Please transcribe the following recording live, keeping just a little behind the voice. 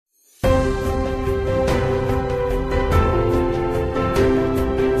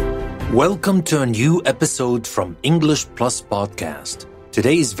Welcome to a new episode from English Plus Podcast.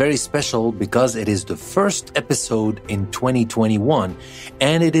 Today is very special because it is the first episode in 2021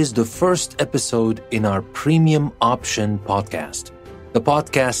 and it is the first episode in our premium option podcast. The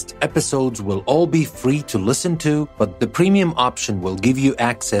podcast episodes will all be free to listen to, but the premium option will give you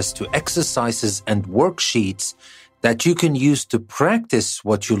access to exercises and worksheets that you can use to practice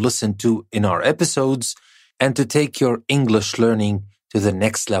what you listen to in our episodes and to take your English learning to the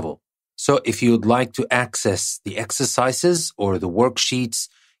next level. So if you would like to access the exercises or the worksheets,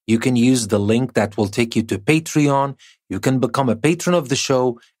 you can use the link that will take you to Patreon. You can become a patron of the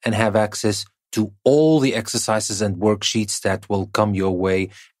show and have access to all the exercises and worksheets that will come your way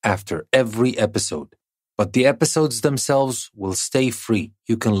after every episode. But the episodes themselves will stay free.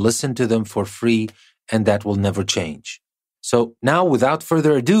 You can listen to them for free and that will never change. So now, without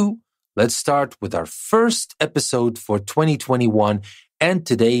further ado, let's start with our first episode for 2021. And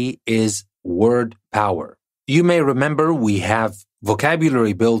today is word power. You may remember we have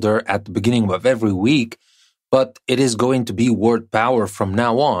vocabulary builder at the beginning of every week, but it is going to be word power from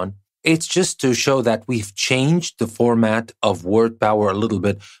now on. It's just to show that we've changed the format of word power a little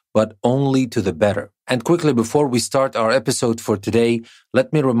bit, but only to the better. And quickly, before we start our episode for today,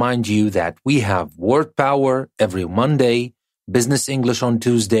 let me remind you that we have word power every Monday, business English on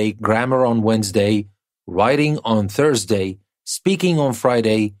Tuesday, grammar on Wednesday, writing on Thursday, speaking on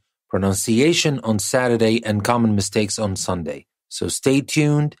Friday, pronunciation on Saturday, and common mistakes on Sunday. So stay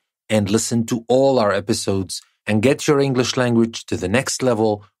tuned and listen to all our episodes and get your English language to the next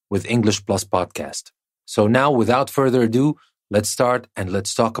level with English Plus Podcast. So now, without further ado, let's start and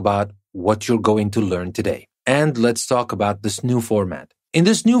let's talk about what you're going to learn today. And let's talk about this new format. In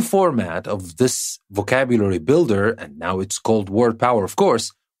this new format of this vocabulary builder, and now it's called Word Power, of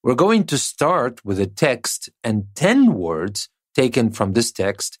course, we're going to start with a text and 10 words taken from this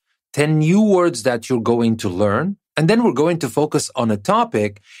text, 10 new words that you're going to learn, and then we're going to focus on a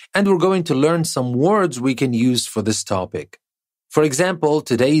topic and we're going to learn some words we can use for this topic. For example,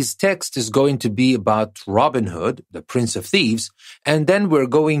 today's text is going to be about Robin Hood, the Prince of Thieves, and then we're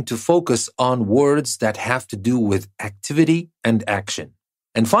going to focus on words that have to do with activity and action.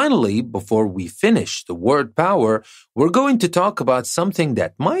 And finally, before we finish the word power, we're going to talk about something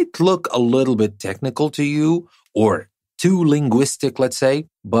that might look a little bit technical to you or too linguistic, let's say,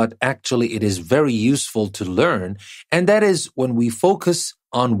 but actually it is very useful to learn. And that is when we focus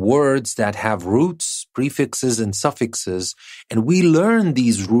on words that have roots, prefixes, and suffixes. And we learn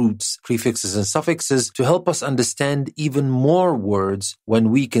these roots, prefixes, and suffixes to help us understand even more words when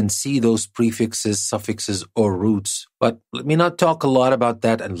we can see those prefixes, suffixes, or roots. But let me not talk a lot about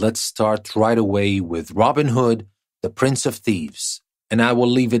that, and let's start right away with Robin Hood, the Prince of Thieves. And I will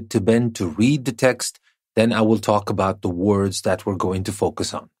leave it to Ben to read the text. Then I will talk about the words that we're going to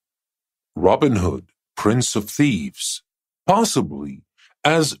focus on. Robin Hood, Prince of Thieves. Possibly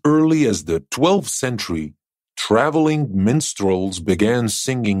as early as the 12th century, traveling minstrels began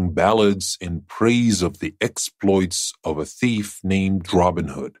singing ballads in praise of the exploits of a thief named Robin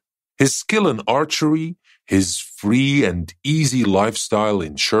Hood. His skill in archery, his free and easy lifestyle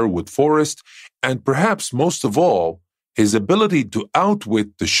in Sherwood Forest, and perhaps most of all, his ability to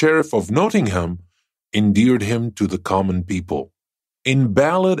outwit the Sheriff of Nottingham endeared him to the common people. In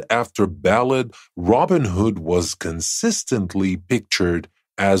ballad after ballad, Robin Hood was consistently pictured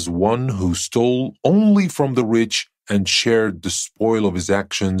as one who stole only from the rich and shared the spoil of his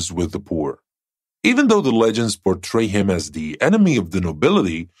actions with the poor. Even though the legends portray him as the enemy of the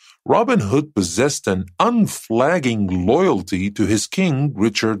nobility, Robin Hood possessed an unflagging loyalty to his king,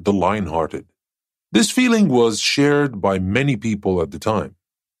 Richard the Lion-Hearted. This feeling was shared by many people at the time.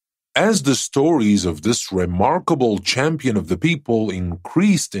 As the stories of this remarkable champion of the people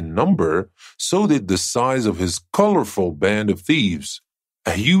increased in number, so did the size of his colorful band of thieves.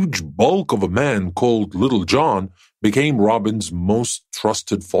 A huge bulk of a man called Little John became Robin's most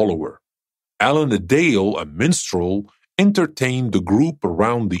trusted follower. Alan a Dale, a minstrel, entertained the group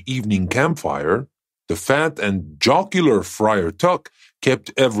around the evening campfire. The fat and jocular Friar Tuck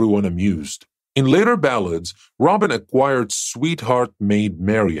kept everyone amused. In later ballads, Robin acquired sweetheart Maid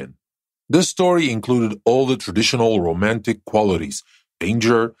Marian. This story included all the traditional romantic qualities: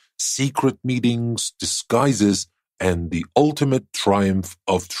 danger, secret meetings, disguises, and the ultimate triumph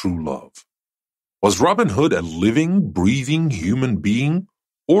of true love. Was Robin Hood a living, breathing human being,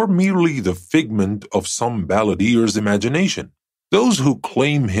 or merely the figment of some balladier's imagination? Those who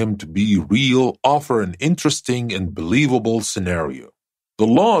claim him to be real offer an interesting and believable scenario. The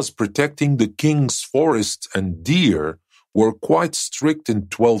laws protecting the king's forests and deer were quite strict in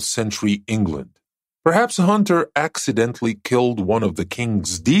 12th century England. Perhaps a hunter accidentally killed one of the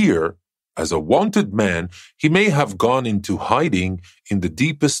king's deer, As a wanted man, he may have gone into hiding in the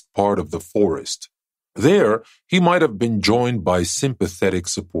deepest part of the forest. There, he might have been joined by sympathetic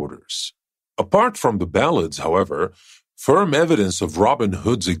supporters. Apart from the ballads, however, firm evidence of Robin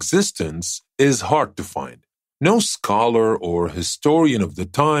Hood's existence is hard to find. No scholar or historian of the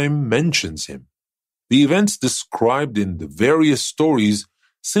time mentions him. The events described in the various stories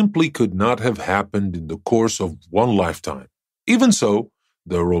simply could not have happened in the course of one lifetime. Even so,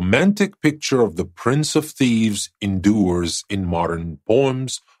 the romantic picture of the Prince of Thieves endures in modern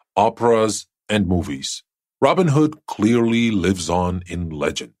poems, operas, and movies. Robin Hood clearly lives on in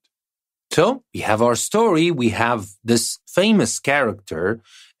legend. So, we have our story, we have this famous character,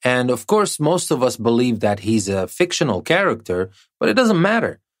 and of course, most of us believe that he's a fictional character, but it doesn't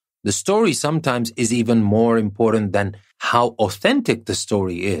matter. The story sometimes is even more important than how authentic the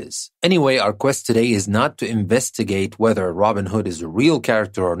story is. Anyway, our quest today is not to investigate whether Robin Hood is a real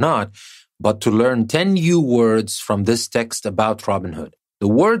character or not, but to learn 10 new words from this text about Robin Hood. The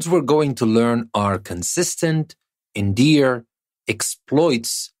words we're going to learn are consistent, endear,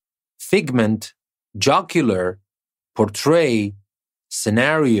 exploits, figment, jocular, portray,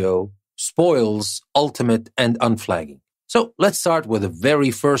 scenario, spoils, ultimate, and unflagging. So let's start with the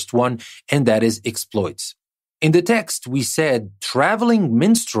very first one, and that is exploits. In the text, we said traveling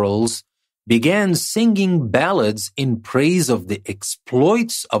minstrels began singing ballads in praise of the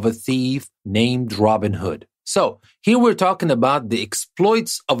exploits of a thief named Robin Hood. So here we're talking about the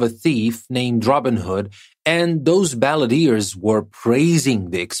exploits of a thief named Robin Hood, and those balladeers were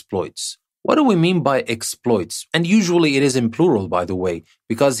praising the exploits. What do we mean by exploits? And usually it is in plural, by the way,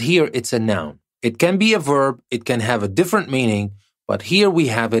 because here it's a noun. It can be a verb, it can have a different meaning, but here we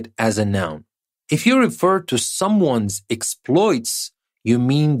have it as a noun. If you refer to someone's exploits, you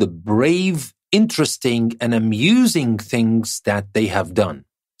mean the brave, interesting, and amusing things that they have done.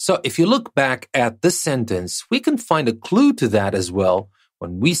 So if you look back at this sentence, we can find a clue to that as well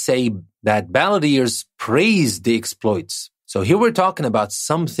when we say that balladeers praised the exploits. So here we're talking about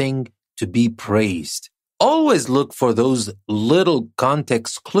something to be praised. Always look for those little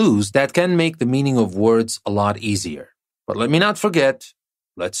context clues that can make the meaning of words a lot easier. But let me not forget,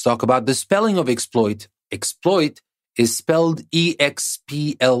 let's talk about the spelling of exploit. Exploit is spelled E-X-P-L-O-I-T.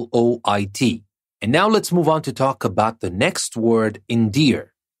 And now let's move on to talk about the next word, endear.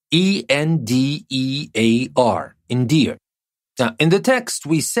 E-N-D-E-A-R, endear. Now, in the text,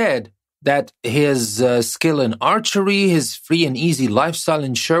 we said that his skill in archery, his free and easy lifestyle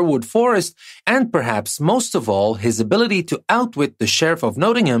in Sherwood Forest, and perhaps most of all, his ability to outwit the Sheriff of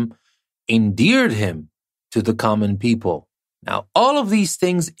Nottingham endeared him to the common people. Now, all of these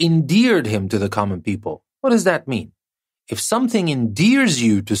things endeared him to the common people. What does that mean? If something endears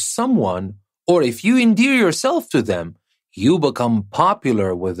you to someone, or if you endear yourself to them, you become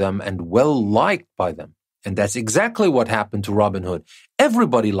popular with them and well-liked by them. And that's exactly what happened to Robin Hood.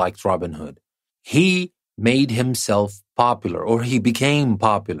 Everybody liked Robin Hood. He made himself popular, or he became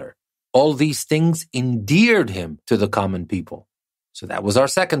popular. All these things endeared him to the common people. So that was our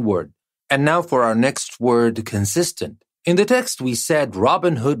second word. And now for our next word, consistent. In the text, we said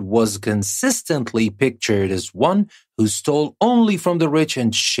Robin Hood was consistently pictured as one who stole only from the rich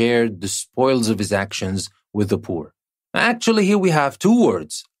and shared the spoils of his actions with the poor. Actually, here we have two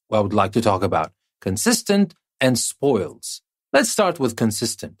words I would like to talk about. Consistent and spoils. Let's start with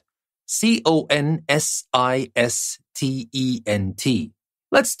consistent. C-O-N-S-I-S-T-E-N-T.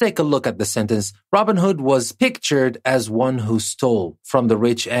 Let's take a look at the sentence. Robin Hood was pictured as one who stole from the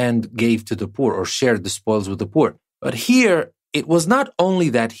rich and gave to the poor, or shared the spoils with the poor. But here, it was not only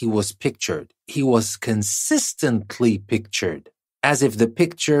that he was pictured, he was consistently pictured, as if the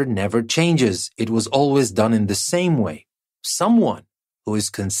picture never changes. It was always done in the same way. Someone who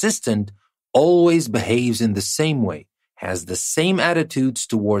is consistent always behaves in the same way, has the same attitudes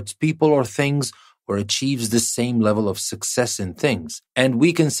towards people or things, or achieves the same level of success in things. And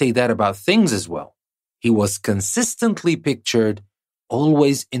we can say that about things as well. He was consistently pictured,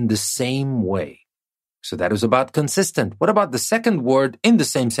 always in the same way. So that is about consistent. What about the second word in the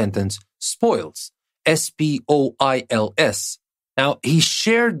same sentence? Spoils. S-P-O-I-L-S. Now, he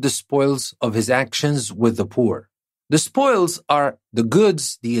shared the spoils of his actions with the poor. The spoils are the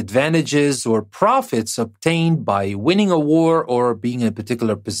goods, the advantages, or profits obtained by winning a war or being in a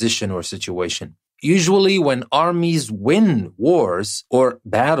particular position or situation. Usually, when armies win wars or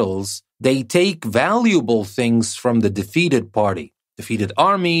battles, they take valuable things from the defeated party. Defeated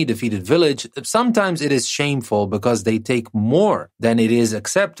army, defeated village. Sometimes it is shameful because they take more than it is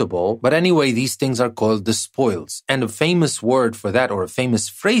acceptable. But anyway, these things are called the spoils. And a famous word for that, or a famous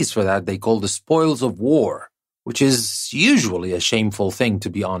phrase for that, they call the spoils of war. which is usually a shameful thing, to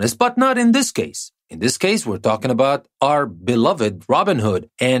be honest, but not in this case. In this case, we're talking about our beloved Robin Hood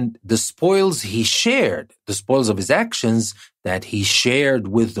and the spoils he shared, the spoils of his actions that he shared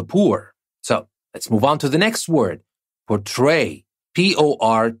with the poor. So let's move on to the next word, portray, P-O-R-T-R-A-Y.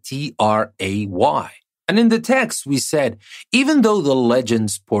 And in the text, we said, even though the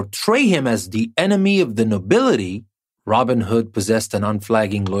legends portray him as the enemy of the nobility, Robin Hood possessed an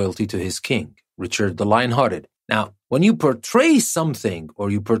unflagging loyalty to his king, Richard the Lion-Hearted. Now, when you portray something or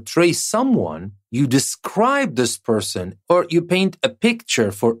you portray someone, you describe this person or you paint a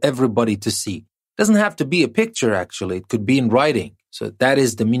picture for everybody to see. It doesn't have to be a picture, actually. It could be in writing. So that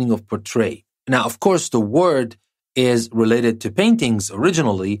is the meaning of portray. Now, of course, the word is related to paintings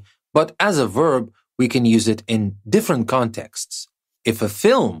originally, but as a verb, we can use it in different contexts. If a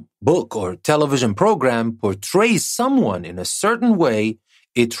film, book, or television program portrays someone in a certain way,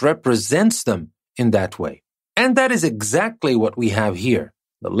 it represents them in that way. And that is exactly what we have here.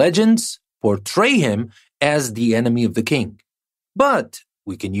 The legends portray him as the enemy of the king. But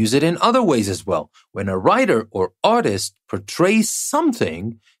we can use it in other ways as well. When a writer or artist portrays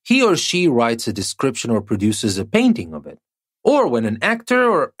something, he or she writes a description or produces a painting of it. Or when an actor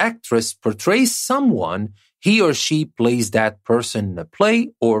or actress portrays someone, he or she plays that person in a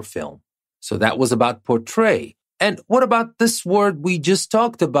play or film. So that was about portray. And what about this word we just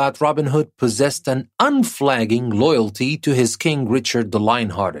talked about? Robin Hood possessed an unflagging loyalty to his king, Richard the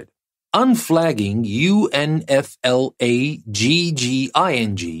Lion-Hearted. Unflagging, U-N-F-L-A-G-G-I-N-G.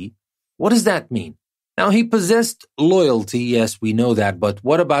 What does that mean? Now, he possessed loyalty, yes, we know that, but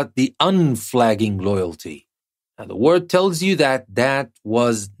what about the unflagging loyalty? Now, the word tells you that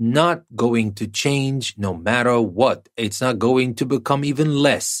was not going to change no matter what. It's not going to become even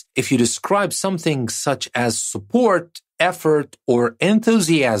less. If you describe something such as support, effort, or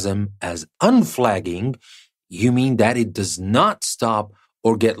enthusiasm as unflagging, you mean that it does not stop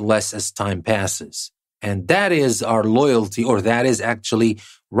or get less as time passes. And that is our loyalty, or that is actually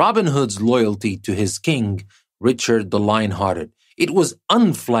Robin Hood's loyalty to his king, Richard the Lion-Hearted. It was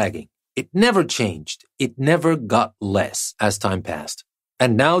unflagging. It never changed. It never got less as time passed.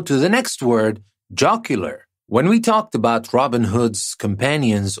 And now to the next word, jocular. When we talked about Robin Hood's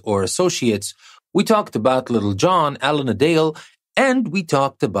companions or associates, we talked about Little John, Allen a Dale, and we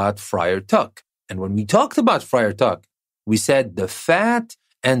talked about Friar Tuck. And when we talked about Friar Tuck, we said the fat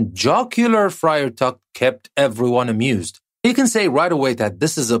and jocular Friar Tuck kept everyone amused. You can say right away that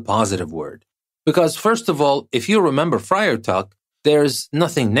this is a positive word. Because first of all, if you remember Friar Tuck, there's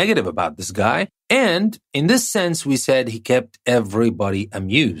nothing negative about this guy. And in this sense, we said he kept everybody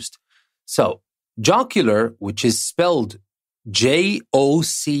amused. So, jocular, which is spelled J-O-C-U-L-A-R,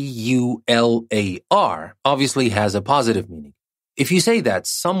 obviously has a positive meaning. If you say that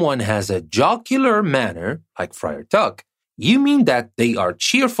someone has a jocular manner, like Friar Tuck, you mean that they are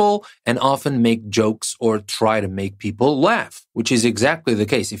cheerful and often make jokes or try to make people laugh, which is exactly the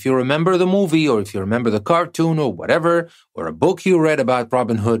case. If you remember the movie or if you remember the cartoon or whatever, or a book you read about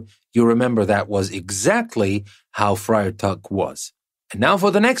Robin Hood, you remember that was exactly how Friar Tuck was. And now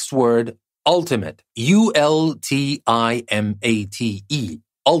for the next word, ultimate. U-L-T-I-M-A-T-E.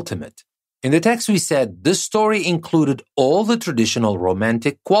 Ultimate. In the text we said this story included all the traditional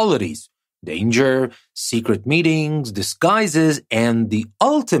romantic qualities. Danger, secret meetings, disguises, and the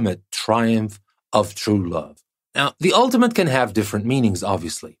ultimate triumph of true love. Now, the ultimate can have different meanings,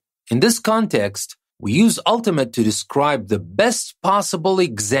 obviously. In this context, we use ultimate to describe the best possible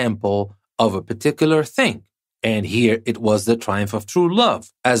example of a particular thing. And here it was the triumph of true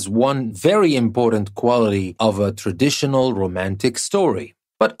love as one very important quality of a traditional romantic story.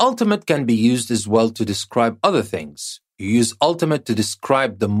 But ultimate can be used as well to describe other things. You use ultimate to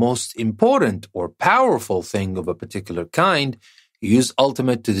describe the most important or powerful thing of a particular kind. You use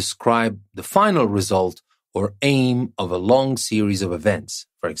ultimate to describe the final result or aim of a long series of events,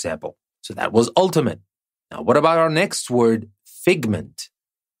 for example. So that was ultimate. Now, what about our next word, figment?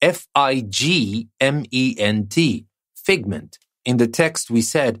 F-I-G-M-E-N-T, figment. In the text we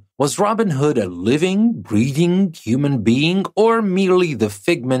said, was Robin Hood a living, breathing human being or merely the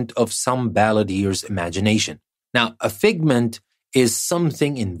figment of some balladier's imagination? Now, a figment is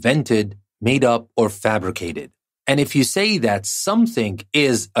something invented, made up, or fabricated. And if you say that something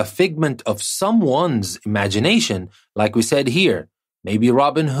is a figment of someone's imagination, like we said here, maybe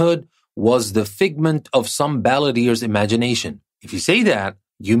Robin Hood was the figment of some balladier's imagination. If you say that,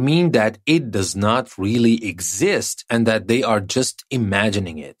 you mean that it does not really exist and that they are just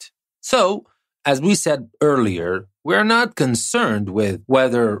imagining it. So, as we said earlier, we're not concerned with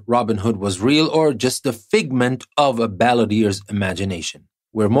whether Robin Hood was real or just the figment of a balladier's imagination.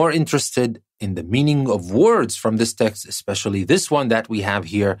 We're more interested in the meaning of words from this text, especially this one that we have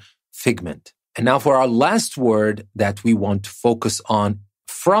here, figment. And now for our last word that we want to focus on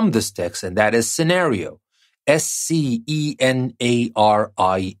from this text, and that is scenario. S-C-E-N-A-R-I-O.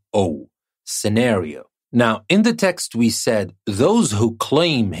 Scenario. Now, in the text, we said, those who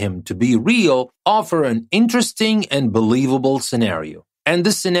claim him to be real offer an interesting and believable scenario. And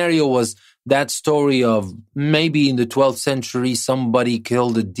this scenario was that story of maybe in the 12th century, somebody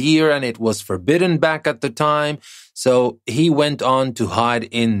killed a deer and it was forbidden back at the time. So he went on to hide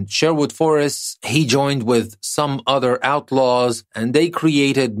in Sherwood forests. He joined with some other outlaws and they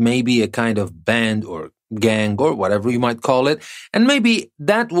created maybe a kind of band or gang or whatever you might call it. And maybe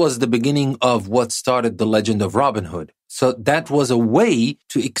that was the beginning of what started the legend of Robin Hood. So that was a way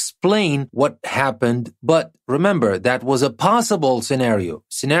to explain what happened. But remember, that was a possible scenario.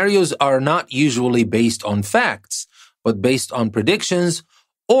 Scenarios are not usually based on facts, but based on predictions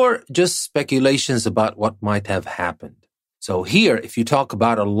or just speculations about what might have happened. So here, if you talk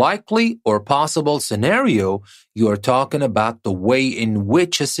about a likely or possible scenario, you are talking about the way in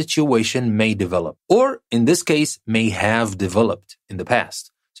which a situation may develop, or in this case, may have developed in the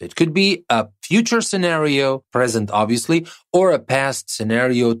past. So it could be a future scenario, present obviously, or a past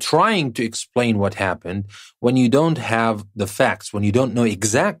scenario trying to explain what happened when you don't have the facts, when you don't know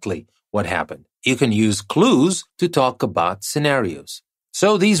exactly what happened. You can use clues to talk about scenarios.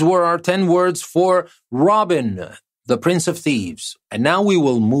 So these were our 10 words for Robin, the Prince of Thieves. And now we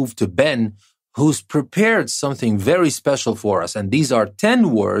will move to Ben, who's prepared something very special for us. And these are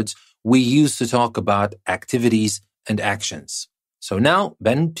 10 words we use to talk about activities and actions. So now,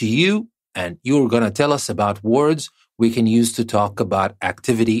 Ben, to you, and you're going to tell us about words we can use to talk about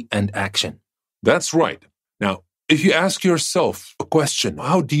activity and action. That's right. Now, if you ask yourself a question,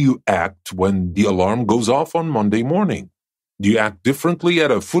 how do you act when the alarm goes off on Monday morning? Do you act differently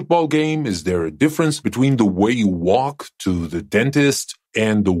at a football game? Is there a difference between the way you walk to the dentist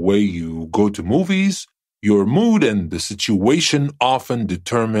and the way you go to movies? Your mood and the situation often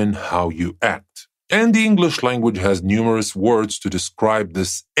determine how you act. And the English language has numerous words to describe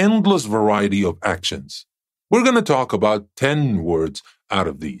this endless variety of actions. We're going to talk about 10 words out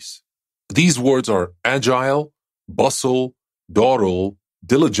of these. These words are agile, bustle, dawdle,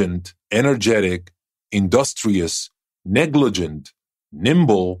 diligent, energetic, industrious, negligent,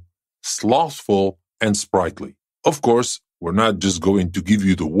 nimble, slothful, and sprightly. Of course, we're not just going to give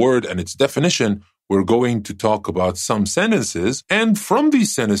you the word and its definition. We're going to talk about some sentences, and from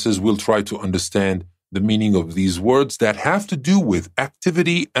these sentences, we'll try to understand the meaning of these words that have to do with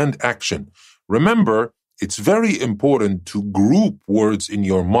activity and action. Remember, it's very important to group words in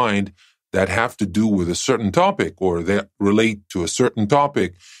your mind that have to do with a certain topic or that relate to a certain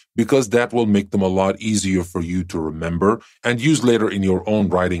topic, because that will make them a lot easier for you to remember and use later in your own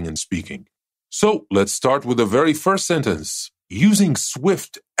writing and speaking. So let's start with the very first sentence. Using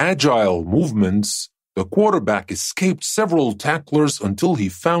swift, agile movements, the quarterback escaped several tacklers until he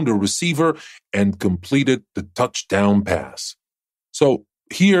found a receiver and completed the touchdown pass. So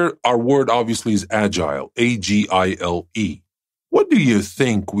here our word obviously is agile, A-G-I-L-E. What do you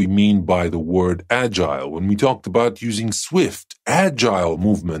think we mean by the word agile when we talked about using swift, agile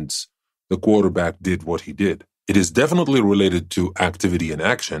movements? The quarterback did what he did. It is definitely related to activity and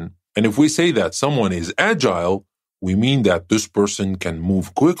action. And if we say that someone is agile, we mean that this person can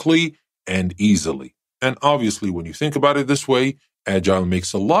move quickly and easily. And obviously, when you think about it this way, agile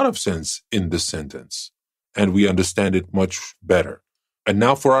makes a lot of sense in this sentence. And we understand it much better. And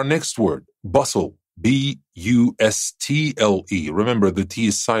now for our next word, bustle. B-U-S-T-L-E. Remember, the T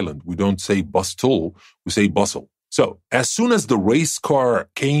is silent. We don't say bustle, we say bustle. So, as soon as the race car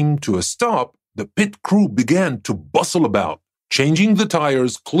came to a stop, the pit crew began to bustle about, changing the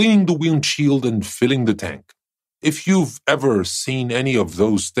tires, cleaning the windshield, and filling the tank. If you've ever seen any of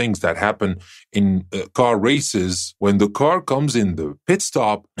those things that happen in car races, when the car comes in the pit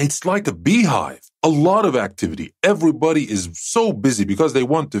stop, it's like a beehive. A lot of activity. Everybody is so busy because they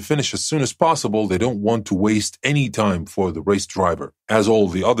want to finish as soon as possible. They don't want to waste any time for the race driver, as all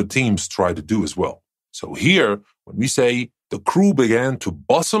the other teams try to do as well. So here, when we say the crew began to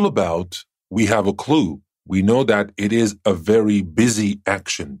bustle about, we have a clue. We know that it is a very busy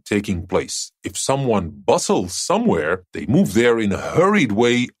action taking place. If someone bustles somewhere, they move there in a hurried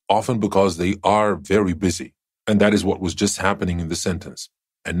way, often because they are very busy. And that is what was just happening in the sentence.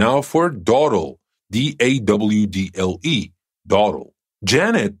 And now for dawdle, D-A-W-D-L-E, dawdle.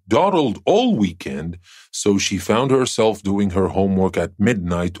 Janet dawdled all weekend, so she found herself doing her homework at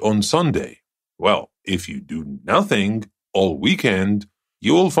midnight on Sunday. Well, if you do nothing all weekend,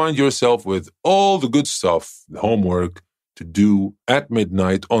 you will find yourself with all the good stuff, the homework, to do at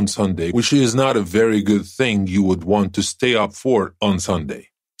midnight on Sunday, which is not a very good thing you would want to stay up for on Sunday.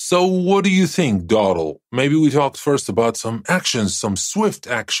 So what do you think, dawdle? Maybe we talked first about some actions, some swift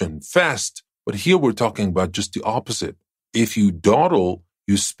action, fast, but here we're talking about just the opposite. If you dawdle,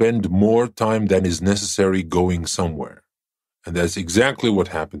 you spend more time than is necessary going somewhere. And that's exactly what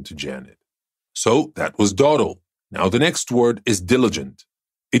happened to Janet. So that was dawdle. Now the next word is diligent.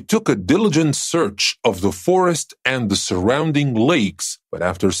 It took a diligent search of the forest and the surrounding lakes, but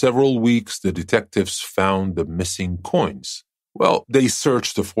after several weeks, the detectives found the missing coins. Well, they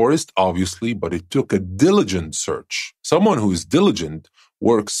searched the forest, obviously, but it took a diligent search. Someone who is diligent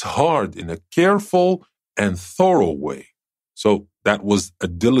works hard in a careful and thorough way. So that was a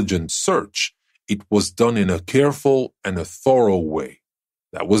diligent search. It was done in a careful and a thorough way.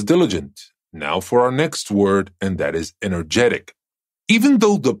 That was diligent. Now for our next word, and that is energetic. Even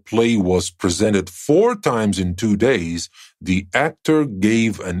though the play was presented 4 times in 2 days, the actor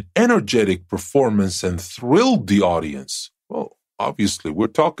gave an energetic performance and thrilled the audience. Well, obviously, we're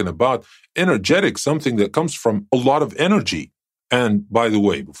talking about energetic, something that comes from a lot of energy. And by the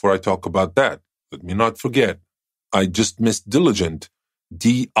way, before I talk about that, let me not forget, I just missed diligent,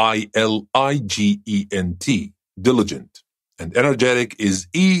 D-I-L-I-G-E-N-T, diligent. And energetic is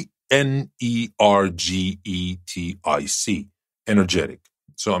E-N-E-R-G-E-T-I-C, energetic.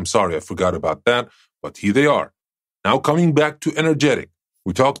 So I'm sorry, I forgot about that, but here they are. Now coming back to energetic,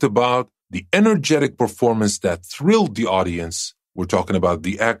 we talked about the energetic performance that thrilled the audience. We're talking about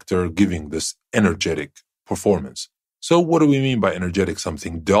the actor giving this energetic performance. So what do we mean by energetic?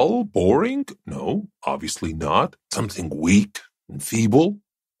 Something dull, boring? No, obviously not. Something weak and feeble?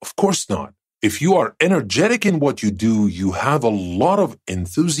 Of course not. If you are energetic in what you do, you have a lot of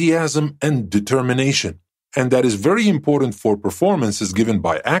enthusiasm and determination. And that is very important for performances given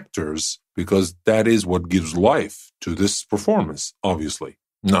by actors because that is what gives life to this performance, obviously.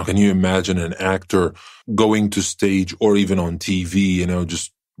 Now, can you imagine an actor going to stage or even on TV,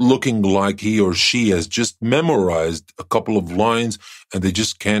 just looking like he or she has just memorized a couple of lines and they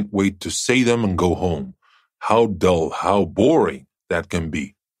just can't wait to say them and go home? How dull, how boring that can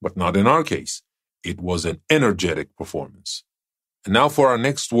be. But not in our case. It was an energetic performance. And now for our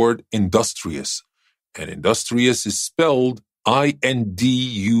next word, industrious. And industrious is spelled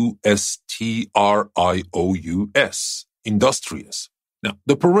I-N-D-U-S-T-R-I-O-U-S. Industrious. Now,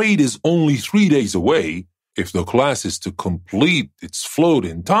 the parade is only 3 days away. If the class is to complete its float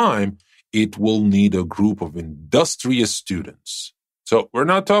in time, it will need a group of industrious students. So we're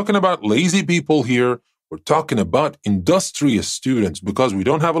not talking about lazy people here. We're talking about industrious students because we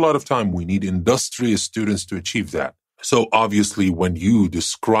don't have a lot of time. We need industrious students to achieve that. So obviously, when you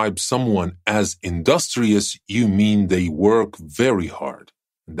describe someone as industrious, you mean they work very hard.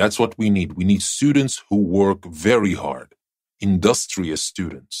 And that's what we need. We need students who work very hard. Industrious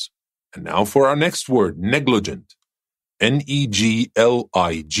students. And now for our next word, negligent. N-E-G-L-I-G-E-N-T.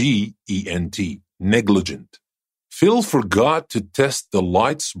 Negligent. Phil forgot to test the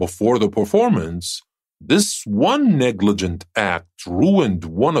lights before the performance. This one negligent act ruined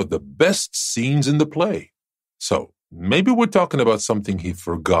one of the best scenes in the play. So, maybe we're talking about something he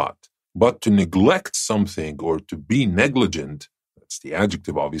forgot. But to neglect something or to be negligent, that's the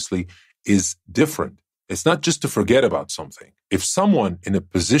adjective obviously, is different. It's not just to forget about something. If someone in a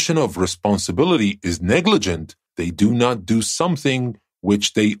position of responsibility is negligent, they do not do something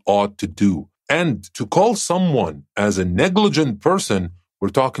which they ought to do. And to call someone as a negligent person, we're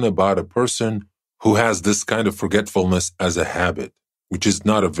talking about a person who has this kind of forgetfulness as a habit, which is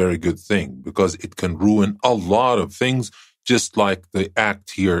not a very good thing because it can ruin a lot of things, just like the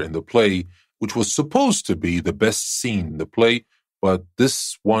act here in the play, which was supposed to be the best scene in the play, but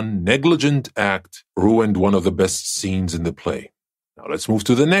this one negligent act ruined one of the best scenes in the play. Now let's move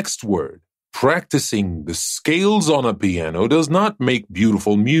to the next word. Practicing the scales on a piano does not make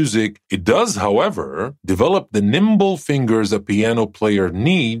beautiful music. It does, however, develop the nimble fingers a piano player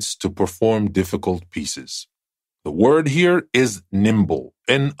needs to perform difficult pieces. The word here is nimble,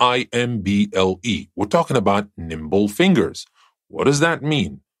 N-I-M-B-L-E. We're talking about nimble fingers. What does that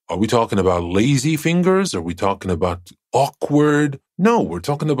mean? Are we talking about lazy fingers? Are we talking about awkward? No, we're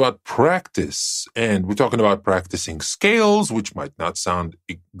talking about practice. And we're talking about practicing scales, which might not sound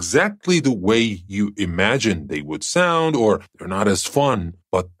exactly the way you imagine they would sound, or they're not as fun,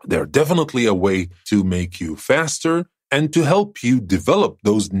 but they're definitely a way to make you faster and to help you develop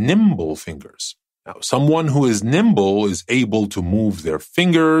those nimble fingers. Now, someone who is nimble is able to move their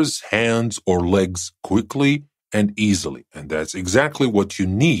fingers, hands, or legs quickly and easily. And that's exactly what you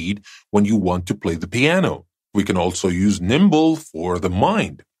need when you want to play the piano. We can also use nimble for the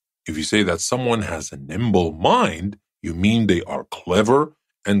mind. If you say that someone has a nimble mind, you mean they are clever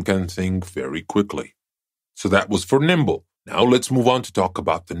and can think very quickly. So that was for nimble. Now let's move on to talk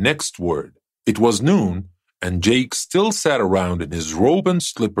about the next word. It was noon, and Jake still sat around in his robe and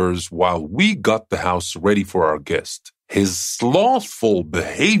slippers while we got the house ready for our guest. His slothful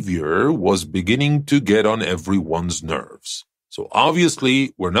behavior was beginning to get on everyone's nerves. So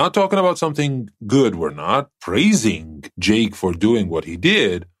obviously, we're not talking about something good. We're not praising Jake for doing what he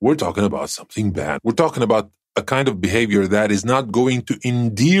did. We're talking about something bad. We're talking about a kind of behavior that is not going to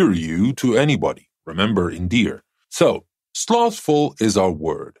endear you to anybody. Remember, endear. So, slothful is our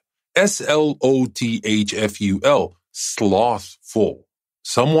word. S-L-O-T-H-F-U-L, slothful.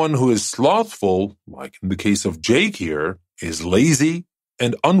 Someone who is slothful, like in the case of Jake here, is lazy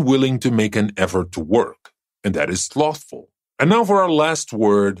and unwilling to make an effort to work. And that is slothful. And now for our last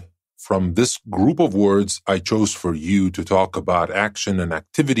word. From this group of words I chose for you to talk about action and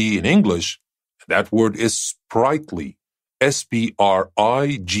activity in English, that word is sprightly. S-P-R-I-G-H-T-L-Y.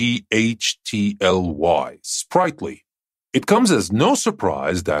 Sprightly. It comes as no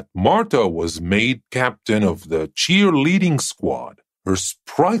surprise that Marta was made captain of the cheerleading squad. Her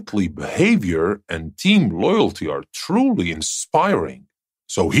sprightly behavior and team loyalty are truly inspiring.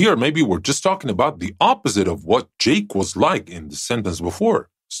 So here, maybe we're just talking about the opposite of what Jake was like in the sentence before.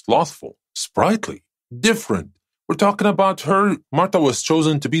 Slothful, sprightly, different. We're talking about her. Marta was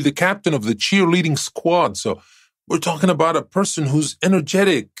chosen to be the captain of the cheerleading squad. So we're talking about a person who's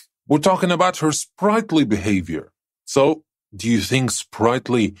energetic. We're talking about her sprightly behavior. So do you think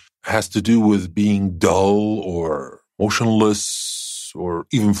sprightly has to do with being dull or motionless or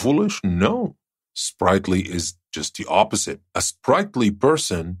even foolish? No. Sprightly is just the opposite. A sprightly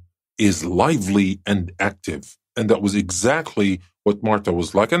person is lively and active. And that was exactly what Marta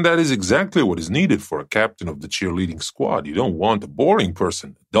was like. And that is exactly what is needed for a captain of the cheerleading squad. You don't want a boring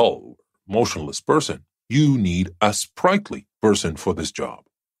person, a dull, motionless person. You need a sprightly person for this job.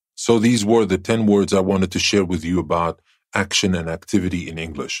 So these were the 10 words I wanted to share with you about action and activity in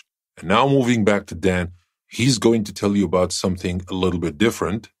English. And now moving back to Dan, he's going to tell you about something a little bit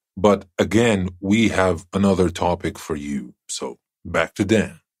different. But again, we have another topic for you. So back to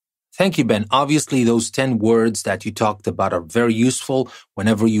Dan. Thank you, Ben. Obviously, those 10 words that you talked about are very useful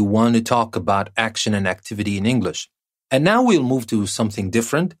whenever you want to talk about action and activity in English. And now we'll move to something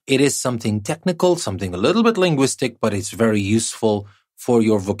different. It is something technical, something a little bit linguistic, but it's very useful for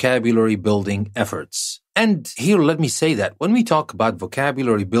your vocabulary building efforts. And here, let me say that when we talk about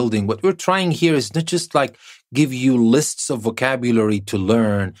vocabulary building, what we're trying here is not just like give you lists of vocabulary to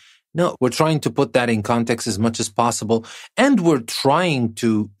learn. No, we're trying to put that in context as much as possible. And we're trying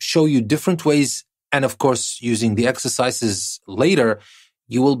to show you different ways. And of course, using the exercises later,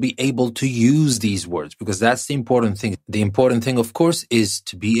 you will be able to use these words because that's the important thing. The important thing, of course, is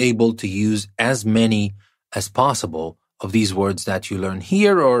to be able to use as many as possible of these words that you learn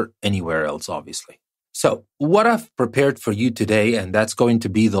here or anywhere else, obviously. So what I've prepared for you today, and that's going to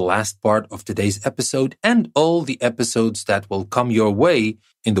be the last part of today's episode and all the episodes that will come your way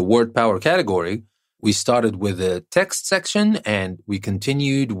in the word power category. We started with the text section and we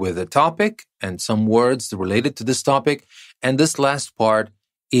continued with a topic and some words related to this topic. And this last part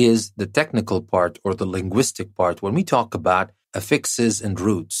is the technical part or the linguistic part when we talk about affixes and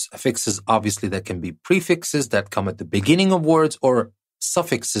roots. Affixes, obviously, that can be prefixes that come at the beginning of words or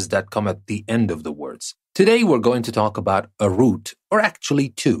suffixes that come at the end of the words. Today, we're going to talk about a root, or actually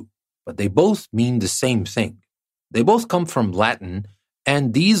two, but they both mean the same thing. They both come from Latin,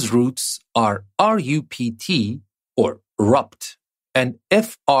 and these roots are R-U-P-T, or rupt, and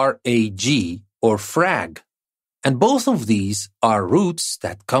F-R-A-G, or frag. And both of these are roots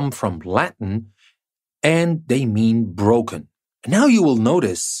that come from Latin, and they mean broken. Now you will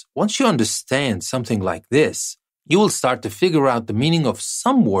notice, once you understand something like this, you will start to figure out the meaning of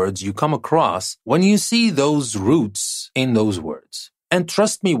some words you come across when you see those roots in those words. And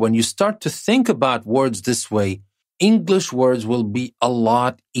trust me, when you start to think about words this way, English words will be a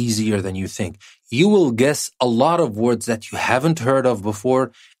lot easier than you think. You will guess a lot of words that you haven't heard of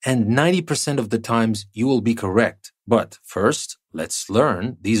before, and 90% of the times you will be correct. But first, let's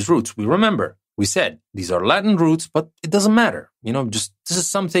learn these roots. We said these are Latin roots, but it doesn't matter. This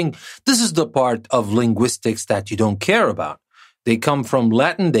is the part of linguistics that you don't care about. They come from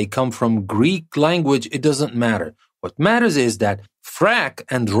Latin, they come from Greek language, it doesn't matter. What matters is that frac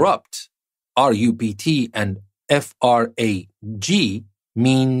and rupt, R-U-P-T and F-R-A-G,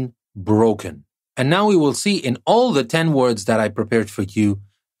 mean broken. And now we will see in all the 10 words that I prepared for you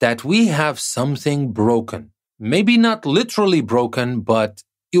that we have something broken. Maybe not literally broken, but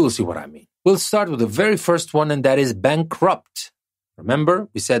you will see what I mean. We'll start with the very first one, and that is bankrupt. Remember,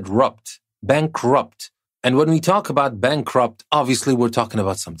 we said rupt, bankrupt. And when we talk about bankrupt, obviously we're talking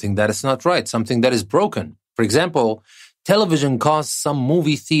about something that is not right, something that is broken. For example, television caused some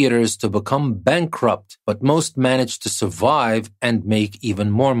movie theaters to become bankrupt, but most managed to survive and make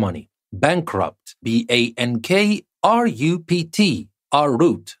even more money. Bankrupt, B-A-N-K-R-U-P-T, our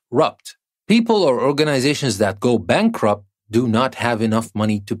root, rupt. People or organizations that go bankrupt do not have enough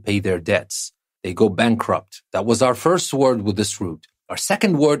money to pay their debts. They go bankrupt. That was our first word with this root. Our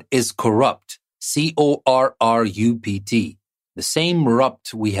second word is corrupt, C-O-R-R-U-P-T. The same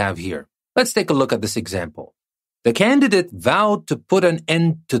rupt we have here. Let's take a look at this example. The candidate vowed to put an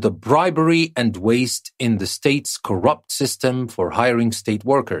end to the bribery and waste in the state's corrupt system for hiring state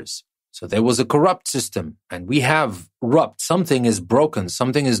workers. So there was a corrupt system, and we have rupt. Something is broken,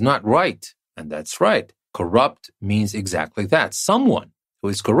 something is not right. And that's right. Corrupt means exactly that. Someone who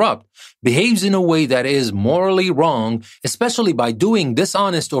is corrupt behaves in a way that is morally wrong, especially by doing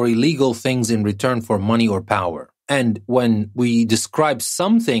dishonest or illegal things in return for money or power. And when we describe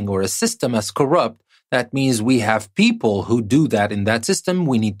something or a system as corrupt, that means we have people who do that in that system.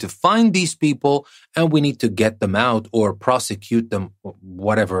 We need to find these people and we need to get them out or prosecute them, or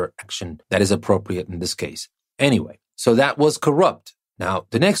whatever action that is appropriate in this case. Anyway, so that was corrupt. Now,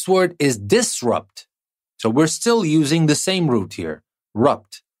 the next word is disrupt. So we're still using the same root here,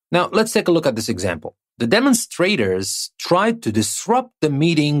 rupt. Now, let's take a look at this example. The demonstrators tried to disrupt the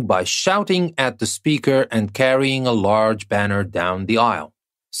meeting by shouting at the speaker and carrying a large banner down the aisle.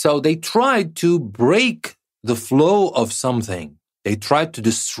 So they tried to break the flow of something. They tried to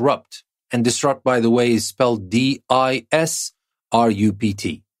disrupt. And disrupt, by the way, is spelled D-I-S-R-U-P-T.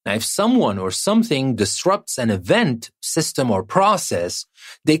 Now, if someone or something disrupts an event, system, or process,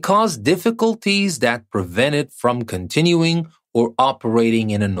 they cause difficulties that prevent it from continuing or operating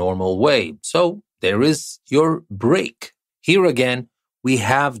in a normal way. So there is your break. Here again, we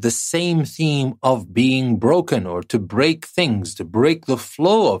have the same theme of being broken or to break things, to break the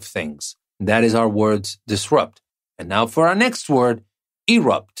flow of things. That is our words disrupt. And now for our next word,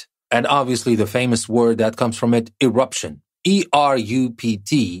 erupt. And obviously the famous word that comes from it, eruption.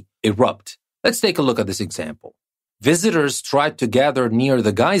 E-R-U-P-T, erupt. Let's take a look at this example. Visitors tried to gather near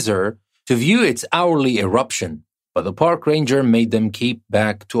the geyser to view its hourly eruption, but the park ranger made them keep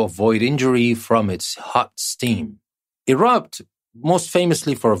back to avoid injury from its hot steam. Erupt, most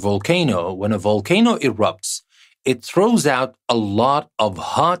famously for a volcano. When a volcano erupts, it throws out a lot of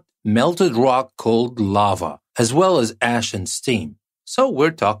hot, melted rock called lava, as well as ash and steam. So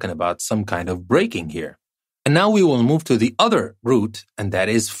we're talking about some kind of breaking here. And now we will move to the other root, and that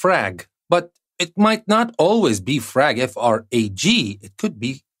is frag. But it might not always be frag, F-R-A-G. It could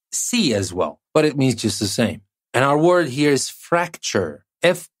be C as well, but it means just the same. And our word here is fracture,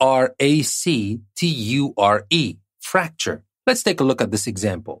 F-R-A-C-T-U-R-E, fracture. Let's take a look at this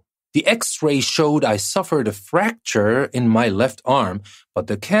example. The X-ray showed I suffered a fracture in my left arm, but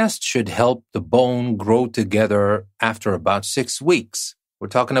the cast should help the bone grow together after about 6 weeks. We're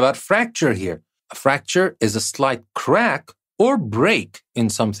talking about fracture here. A fracture is a slight crack or break in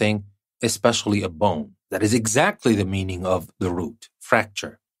something, especially a bone. That is exactly the meaning of the root,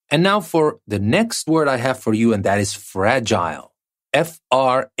 fracture. And now for the next word I have for you, and that is fragile.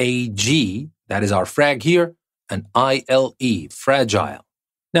 F-R-A-G, that is our frag here, and I-L-E, fragile.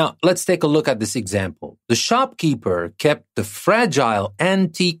 Now, let's take a look at this example. The shopkeeper kept the fragile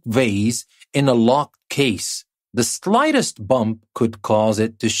antique vase in a locked case. The slightest bump could cause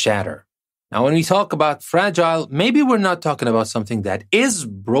it to shatter. Now, when we talk about fragile, maybe we're not talking about something that is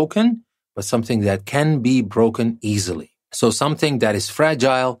broken, but something that can be broken easily. So something that is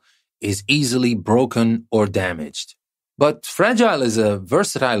fragile is easily broken or damaged. But fragile is a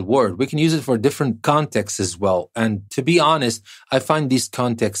versatile word. We can use it for different contexts as well. And to be honest, I find these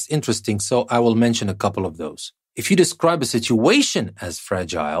contexts interesting, so I will mention a couple of those. If you describe a situation as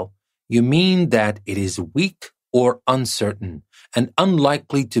fragile, you mean that it is weak or uncertain and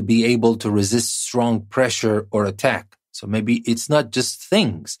unlikely to be able to resist strong pressure or attack. So maybe it's not just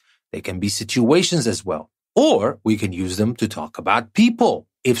things. They can be situations as well. Or we can use them to talk about people.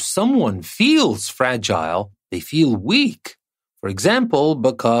 If someone feels fragile, they feel weak. For example,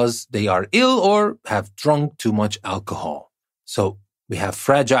 because they are ill or have drunk too much alcohol. So we have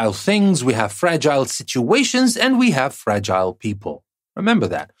fragile things, we have fragile situations, and we have fragile people. Remember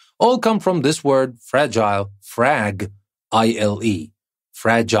that. All come from this word, fragile, frag, I-L-E,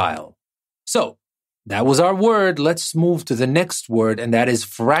 fragile. So that was our word. Let's move to the next word, and that is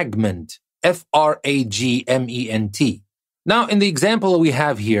fragment, F-R-A-G-M-E-N-T. Now, in the example we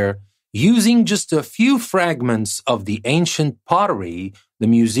have here, using just a few fragments of the ancient pottery, the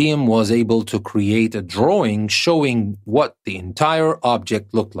museum was able to create a drawing showing what the entire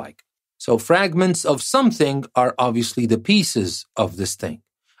object looked like. So fragments of something are obviously the pieces of this thing.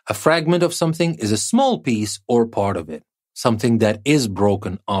 A fragment of something is a small piece or part of it, something that is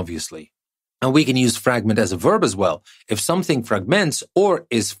broken, obviously. And we can use fragment as a verb as well. If something fragments or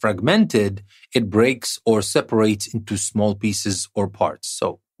is fragmented, it breaks or separates into small pieces or parts.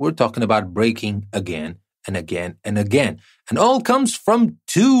 So we're talking about breaking again and again and again. And all comes from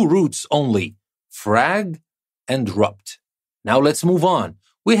two roots only, frag and rupt. Now let's move on.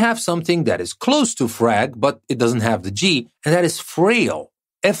 We have something that is close to frag, but it doesn't have the G, and that is frail,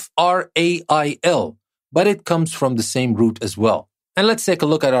 F-R-A-I-L, but it comes from the same root as well. And let's take a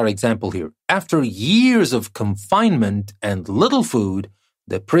look at our example here. After years of confinement and little food,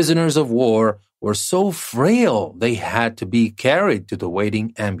 the prisoners of war were so frail they had to be carried to the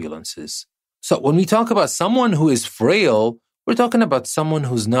waiting ambulances. So when we talk about someone who is frail, we're talking about someone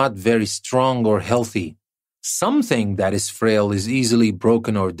who's not very strong or healthy. Something that is frail is easily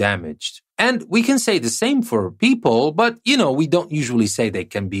broken or damaged. And we can say the same for people, but we don't usually say they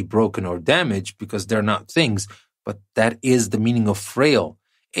can be broken or damaged because they're not things. But that is the meaning of frail.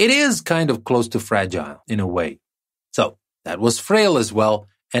 It is kind of close to fragile in a way. So that was frail as well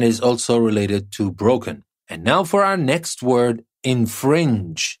and is also related to broken. And now for our next word,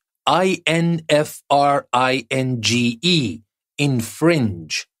 infringe. I-N-F-R-I-N-G-E.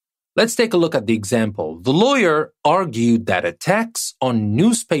 Infringe. Let's take a look at the example. The lawyer argued that a tax on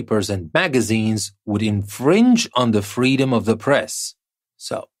newspapers and magazines would infringe on the freedom of the press.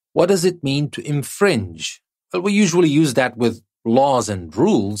 So, what does it mean to infringe? Well, we usually use that with laws and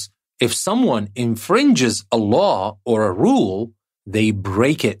rules. If someone infringes a law or a rule, they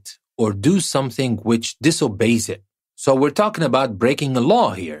break it or do something which disobeys it. So we're talking about breaking a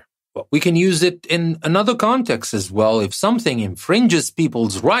law here. But we can use it in another context as well. If something infringes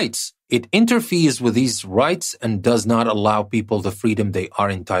people's rights, it interferes with these rights and does not allow people the freedom they are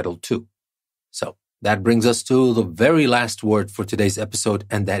entitled to. So that brings us to the very last word for today's episode,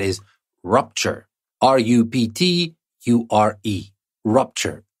 and that is rupture. R-U-P-T-U-R-E.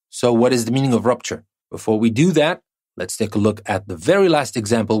 Rupture. So what is the meaning of rupture? Before we do that, let's take a look at the very last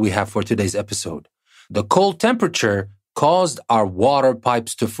example we have for today's episode. The cold temperature caused our water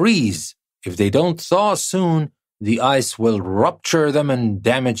pipes to freeze. If they don't thaw soon, the ice will rupture them and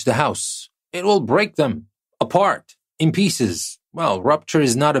damage the house. It will break them apart in pieces. Well, rupture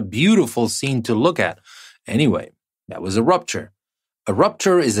is not a beautiful scene to look at. Anyway, that was a rupture. A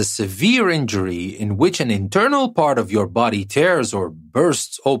rupture is a severe injury in which an internal part of your body tears or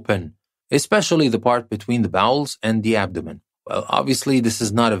bursts open, especially the part between the bowels and the abdomen. Well, obviously, this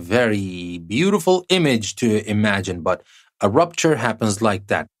is not a very beautiful image to imagine, but a rupture happens like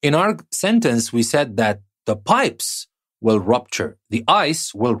that. In our sentence, we said that the pipes will rupture. The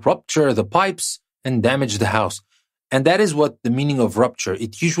ice will rupture the pipes and damage the house. And that is what the meaning of rupture.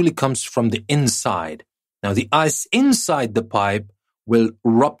 It usually comes from the inside. Now, the ice inside the pipe will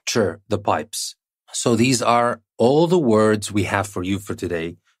rupture the pipes. So these are all the words we have for you for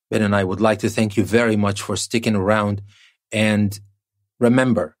today. Ben and I would like to thank you very much for sticking around. And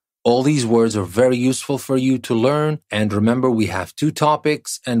remember, all these words are very useful for you to learn. And remember, we have two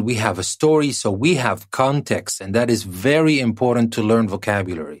topics and we have a story, so we have context. And that is very important to learn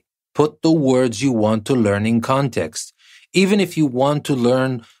vocabulary. Put the words you want to learn in context. Even if you want to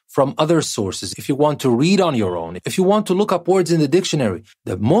learn from other sources, if you want to read on your own, if you want to look up words in the dictionary,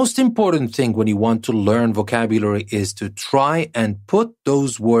 the most important thing when you want to learn vocabulary is to try and put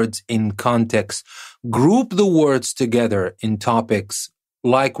those words in context. Group the words together in topics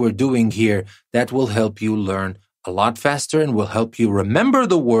like we're doing here. That will help you learn a lot faster and will help you remember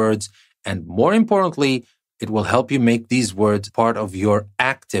the words. And more importantly, it will help you make these words part of your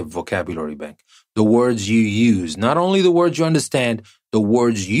active vocabulary bank. The words you use, not only the words you understand, the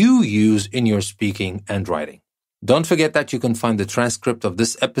words you use in your speaking and writing. Don't forget that you can find the transcript of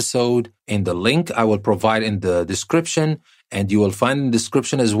this episode in the link I will provide in the description. And you will find in the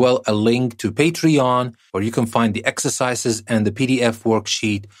description as well a link to Patreon, where you can find the exercises and the PDF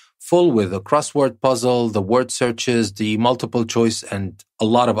worksheet full with the crossword puzzle, the word searches, the multiple choice, and a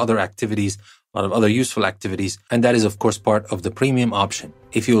lot of other activities, a lot of other useful activities. And that is, of course, part of the premium option.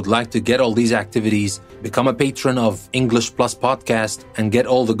 If you would like to get all these activities, become a patron of English Plus Podcast and get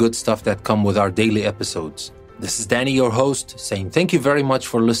all the good stuff that come with our daily episodes. This is Danny, your host, saying thank you very much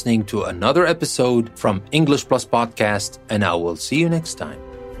for listening to another episode from English Plus Podcast, and I will see you next time.